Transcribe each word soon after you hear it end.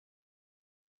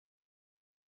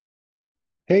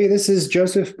Hey, this is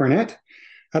Joseph Burnett.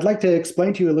 I'd like to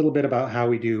explain to you a little bit about how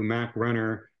we do Mac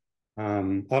Runner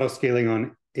autoscaling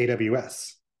on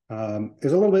AWS.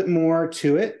 There's a little bit more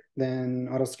to it than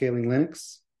autoscaling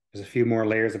Linux. There's a few more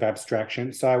layers of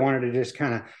abstraction. So I wanted to just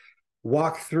kind of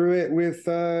walk through it with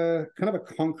kind of a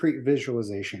concrete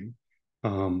visualization.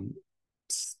 Um,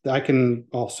 I can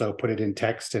also put it in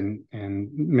text and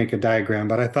make a diagram,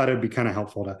 but I thought it'd be kind of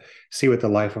helpful to see what the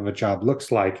life of a job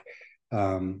looks like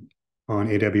um, on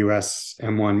AWS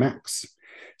M1 Max.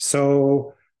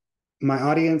 So my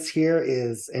audience here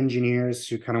is engineers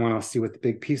who kind of want to see what the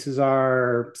big pieces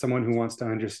are, someone who wants to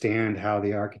understand how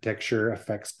the architecture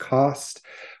affects cost,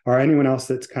 or anyone else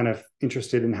that's kind of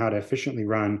interested in how to efficiently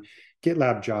run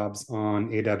GitLab jobs on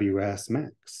AWS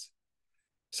Max.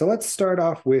 So let's start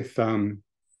off with GitLab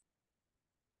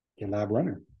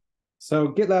Runner. So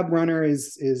GitLab Runner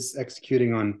is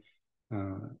executing on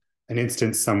an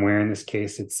instance somewhere. In this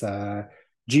case, it's a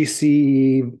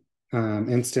GC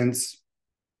instance.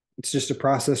 It's just a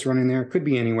process running there. It could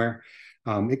be anywhere.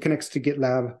 It connects to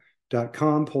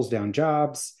GitLab.com, pulls down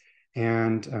jobs,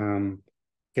 and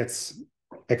gets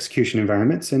execution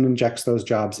environments and injects those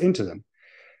jobs into them.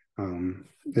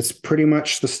 It's pretty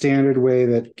much the standard way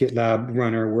that GitLab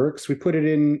Runner works. We put it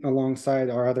in alongside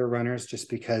our other runners just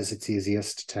because it's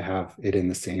easiest to have it in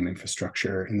the same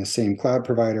infrastructure, in the same cloud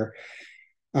provider.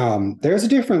 There's a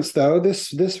difference, though.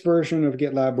 This version of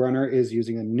GitLab Runner is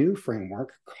using a new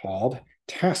framework called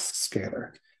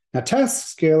Task-Scaler. Now,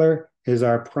 Task-Scaler is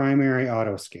our primary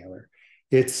autoscaler.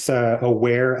 It's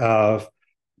aware of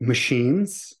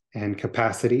machines and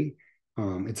capacity.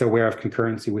 It's aware of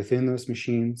concurrency within those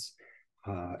machines.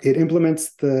 It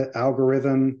implements the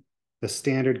algorithm, the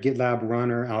standard GitLab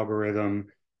Runner algorithm,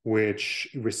 which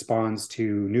responds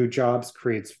to new jobs,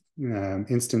 creates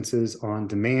instances on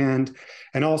demand,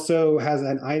 and also has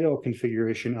an idle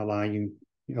configuration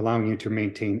allowing you to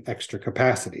maintain extra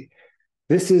capacity.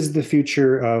 This is the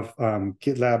future of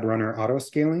GitLab Runner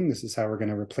autoscaling. This is how we're going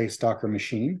to replace Docker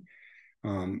machine.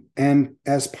 And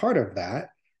as part of that,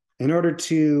 in order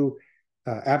to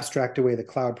abstract away the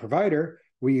cloud provider,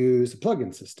 we use a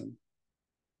plugin system.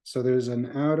 So there's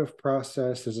an out of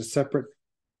process, there's a separate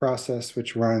process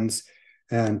which runs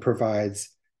and provides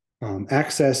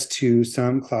access to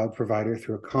some cloud provider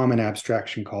through a common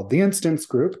abstraction called the instance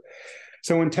group.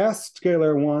 So when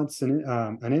Task-Scaler wants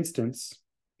an instance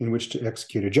in which to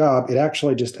execute a job, it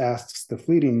actually just asks the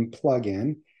fleeting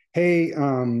plugin, hey,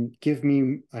 give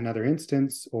me another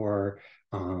instance, or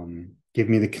give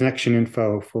me the connection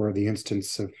info for the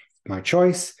instance of my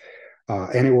choice.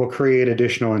 And it will create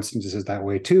additional instances that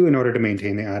way too in order to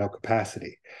maintain the idle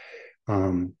capacity.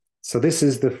 So this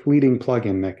is the fleeting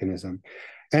plugin mechanism.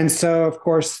 And so, of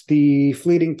course, the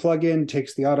fleeting plugin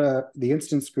takes the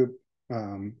instance group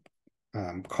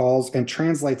calls and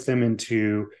translates them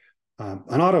into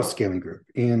an auto-scaling group.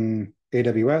 In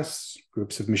AWS,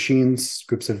 groups of machines,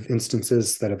 groups of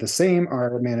instances that are the same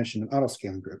are managed in an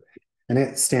auto-scaling group. And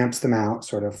it stamps them out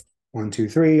sort of 1, 2,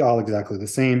 3, all exactly the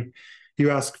same. You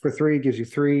ask for 3, it gives you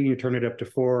 3. You turn it up to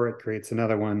 4, it creates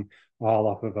another one, all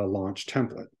off of a launch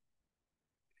template.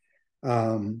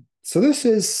 So this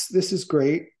is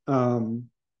great.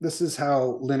 This is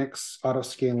how Linux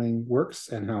autoscaling works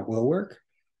and how it will work.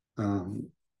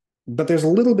 But there's a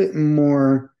little bit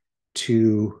more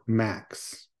to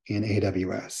Macs in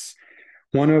AWS.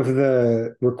 One of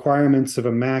the requirements of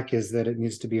a Mac is that it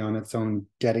needs to be on its own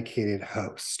dedicated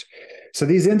host. So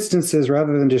these instances,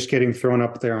 rather than just getting thrown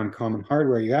up there on common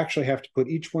hardware, you actually have to put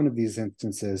each one of these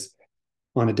instances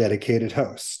on a dedicated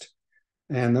host.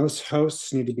 And those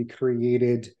hosts need to be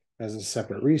created as a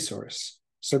separate resource.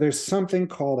 So there's something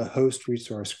called a host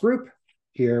resource group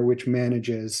here, which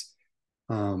manages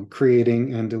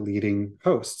creating and deleting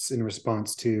hosts in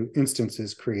response to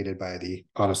instances created by the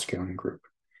autoscaling group.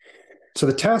 So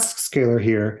the Task-Scaler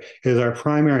here is our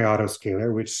primary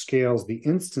autoscaler, which scales the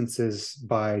instances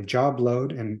by job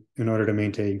load and in order to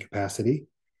maintain capacity.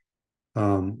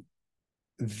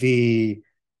 The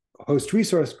host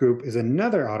resource group is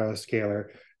another autoscaler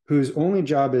whose only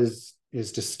job is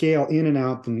to scale in and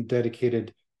out the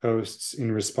dedicated hosts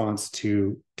in response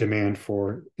to demand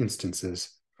for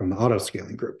instances from the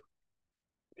autoscaling group.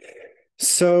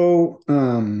 So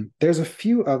there's a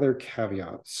few other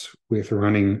caveats with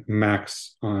running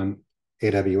Macs on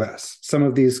AWS. Some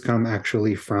of these come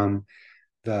actually from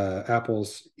the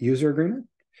Apple's user agreement.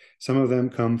 Some of them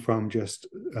come from just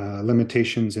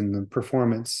limitations in the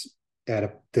performance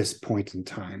at this point in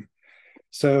time.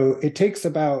 So it takes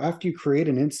about, after you create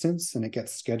an instance and it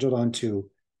gets scheduled onto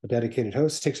a dedicated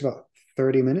host, it takes about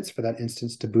 30 minutes for that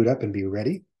instance to boot up and be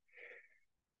ready.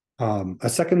 A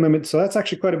second limit, so that's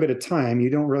actually quite a bit of time. You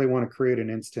don't really want to create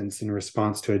an instance in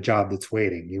response to a job that's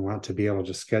waiting. You want to be able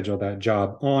to schedule that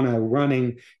job on a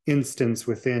running instance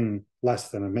within less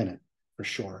than a minute, for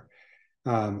sure.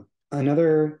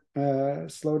 Another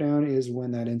slowdown is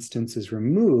when that instance is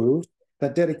removed,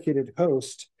 that dedicated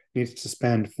host needs to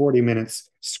spend 40 minutes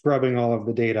scrubbing all of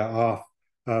the data off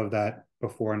of that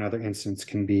before another instance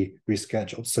can be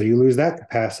rescheduled. So you lose that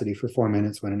capacity for 4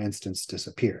 minutes when an instance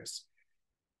disappears.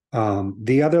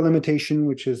 The other limitation,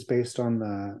 which is based on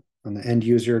the end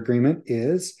user agreement,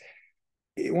 is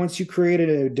once you created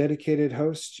a dedicated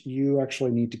host, you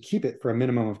actually need to keep it for a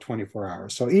minimum of 24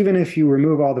 hours. So even if you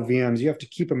remove all the VMs, you have to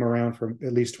keep them around for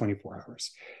at least 24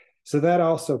 hours. So that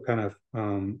also kind of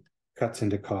cuts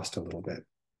into cost a little bit.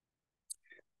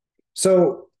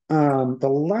 So the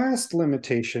last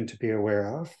limitation to be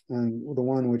aware of, and the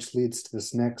one which leads to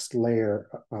this next layer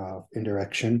of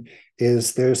indirection,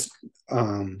 is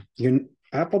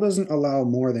Apple doesn't allow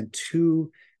more than 2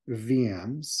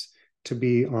 VMs to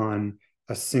be on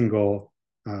a single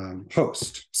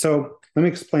host. So let me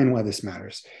explain why this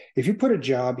matters. If you put a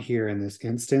job here in this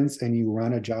instance and you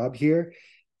run a job here,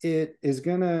 it's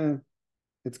gonna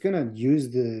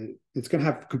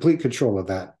have complete control of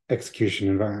that execution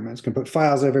environment. It's gonna put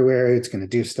files everywhere. It's gonna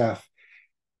do stuff.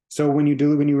 So when you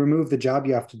remove the job,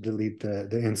 you have to delete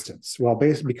the instance. Well,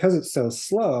 because it's so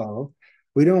slow,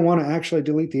 we don't want to actually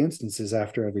delete the instances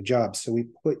after every job. So we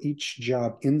put each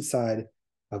job inside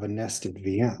of a nested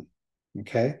VM.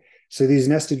 Okay. So these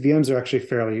nested VMs are actually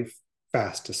fairly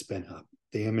fast to spin up.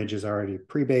 The image is already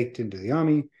pre-baked into the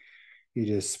AMI. You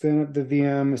just spin up the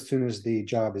VM. As soon as the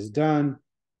job is done,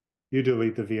 you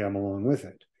delete the VM along with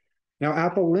it. Now,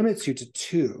 Apple limits you to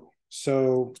 2.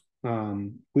 So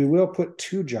we will put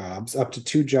 2 jobs, up to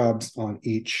 2 jobs on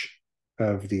each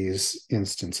of these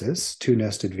instances, 2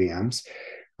 nested VMs.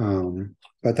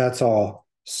 But that's all.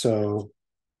 So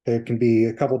there can be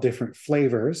a couple different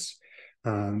flavors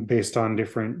based on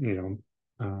different,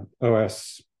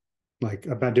 OS, like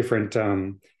about different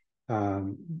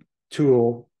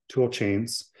tool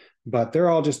chains, but they're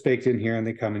all just baked in here and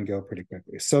they come and go pretty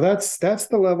quickly. So that's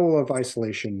the level of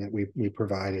isolation that we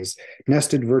provide, is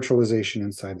nested virtualization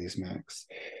inside these Macs.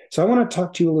 So I want to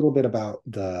talk to you a little bit about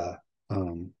now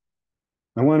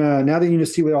that you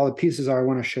see what all the pieces are, I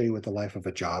want to show you what the life of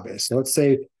a job is. So let's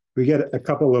say we get a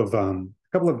couple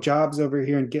of jobs over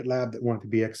here in GitLab that want to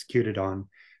be executed on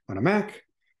a Mac.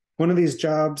 One of these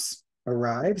jobs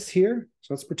arrives here.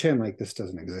 So let's pretend like this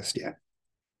doesn't exist yet.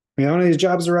 One of these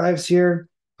jobs arrives here.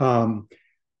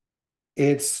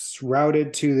 It's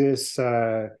routed to this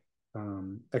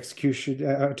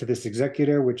execution to this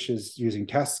executor, which is using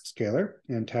Autoscaling,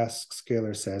 and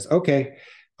Autoscaling says, okay,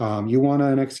 you want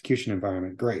an execution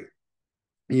environment. Great.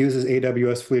 It uses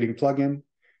AWS Fleeting plugin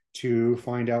to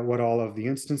find out what all of the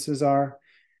instances are.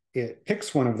 It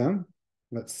picks one of them,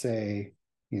 let's say,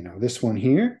 this one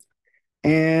here,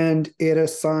 and it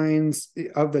assigns,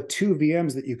 of the 2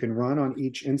 VMs that you can run on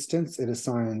each instance, it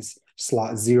assigns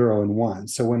slot 0 and 1.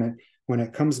 So when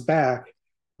it comes back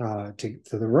to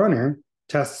the runner,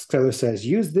 Autoscaling says,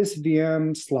 use this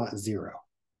VM slot 0.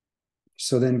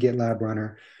 So then GitLab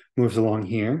Runner moves along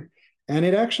here, and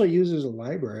it actually uses a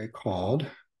library called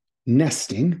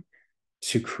nesting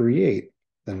to create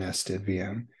the nested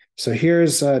VM. So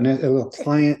here's a little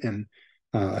client and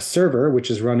a server,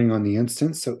 which is running on the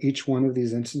instance. So each one of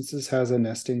these instances has a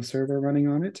nesting server running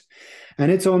on it.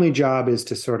 And its only job is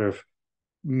to sort of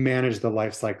manage the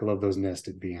life cycle of those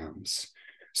nested VMs.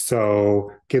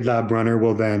 So GitLab Runner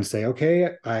will then say, okay,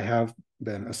 I have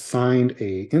been assigned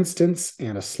a instance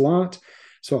and a slot.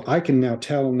 So I can now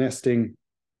tell nesting,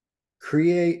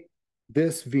 create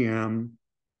this VM,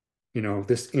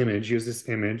 this image, use this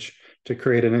image to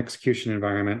create an execution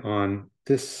environment on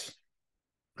this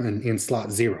and in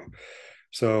slot 0.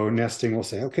 So nesting will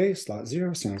say, okay, slot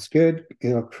 0 sounds good.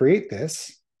 It'll create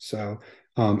this. So,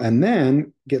 and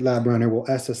then GitLab Runner will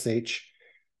SSH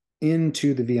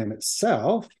into the VM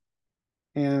itself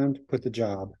and put the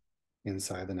job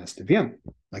inside the nested VM,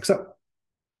 like so.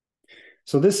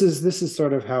 So this is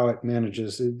sort of how it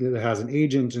manages. It has an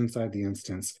agent inside the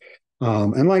instance.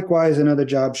 And likewise, another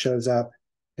job shows up.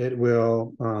 It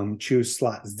will choose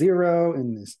slot 0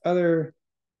 in this other,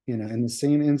 in the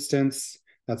same instance.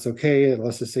 That's okay.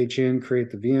 It'll SSH in,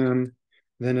 create the VM.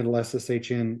 Then it'll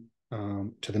SSH in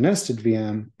to the nested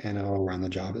VM, and it'll run the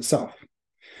job itself.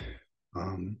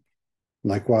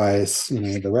 Likewise,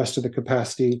 the rest of the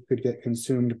capacity could get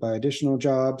consumed by additional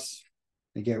jobs.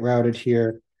 They get routed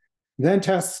here. Then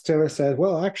Autoscaling says,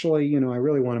 well, actually, I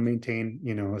really want to maintain,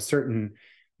 a certain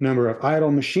number of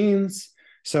idle machines.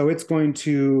 So it's going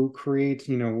to create,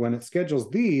 when it schedules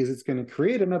these, it's going to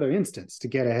create another instance to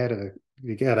get ahead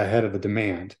of the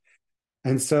demand.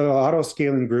 And so auto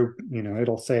scaling group,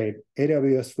 it'll say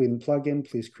AWS Fleet and Plugin,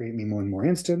 please create me one more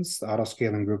instance. The auto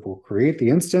scaling group will create the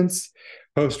instance.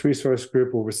 Host resource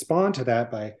group will respond to that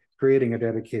by creating a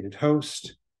dedicated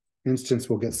host. Instance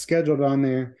will get scheduled on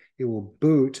there. It will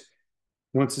boot.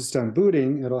 Once it's done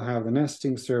booting, it'll have the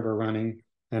nesting server running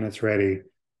and it's ready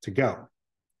to go.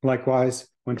 Likewise,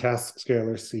 when Task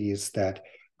Scaler sees that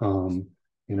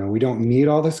we don't need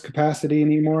all this capacity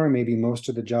anymore, maybe most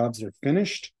of the jobs are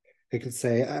finished, it could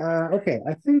say, okay,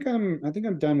 I think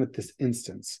I'm done with this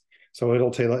instance. So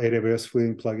it'll tell AWS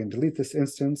Fleet plugin, delete this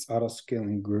instance. Auto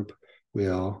scaling group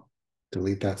will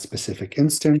delete that specific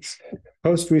instance.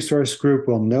 Host resource group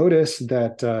will notice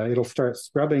that it'll start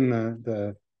scrubbing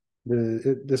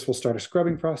this will start a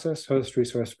scrubbing process. Host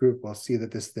resource group will see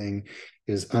that this thing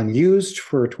is unused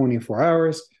for 24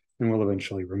 hours and will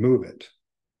eventually remove it.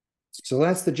 So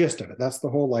that's the gist of it. That's the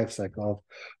whole life cycle of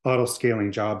auto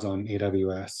scaling jobs on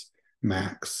AWS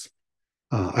Max.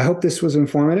 I hope this was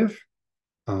informative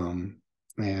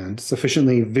and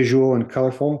sufficiently visual and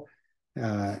colorful.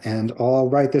 And I'll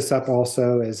write this up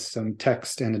also as some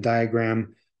text and a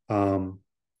diagram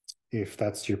if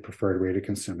that's your preferred way to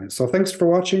consume it. So thanks for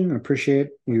watching. I appreciate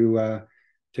you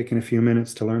taking a few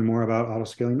minutes to learn more about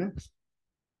Autoscaling Max.